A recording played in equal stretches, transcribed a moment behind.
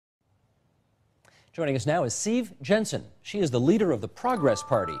Joining us now is Jensen. She is the leader of the Progress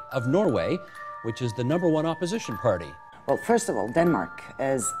Party of Norway, which is the #1 opposition party. Well, first of all, Denmark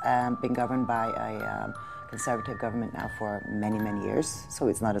has been governed by a conservative government now for many, many years, so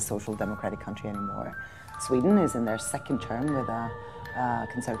it's not a social democratic country anymore. Sweden is in their second term with a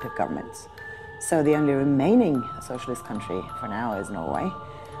conservative government. So the only remaining socialist country for now is Norway.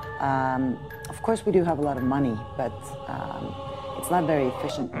 Of course, we do have a lot of money, but it's not very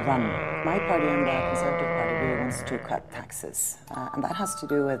efficient run. My party and the Conservative Party really wants to cut taxes, and that has to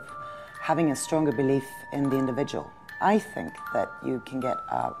do with having a stronger belief in the individual. I think that you can get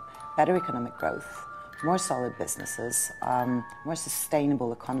better economic growth, more solid businesses, more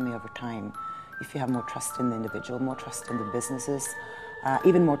sustainable economy over time if you have more trust in the individual, more trust in the businesses,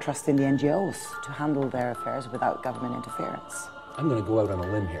 even more trust in the NGOs to handle their affairs without government interference. I'm going to go out on a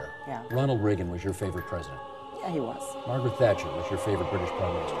limb here. Yeah. Ronald Reagan was your favorite president. Yeah, he was. Margaret Thatcher was your favorite British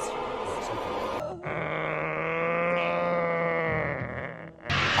Prime Minister.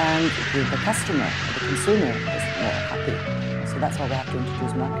 And the customer, the consumer, is more happy. So that's why we have to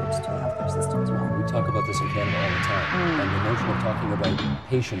introduce markets to the healthcare system as well. We talk about this in Canada all the time. And the notion of talking about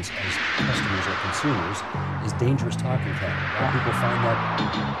patients as customers or consumers is dangerous talk in Canada. A lot of people find that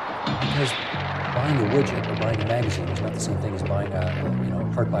because buying a widget or buying a magazine is not the same thing as buying a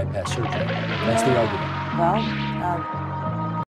heart bypass surgery. That's the argument. Well,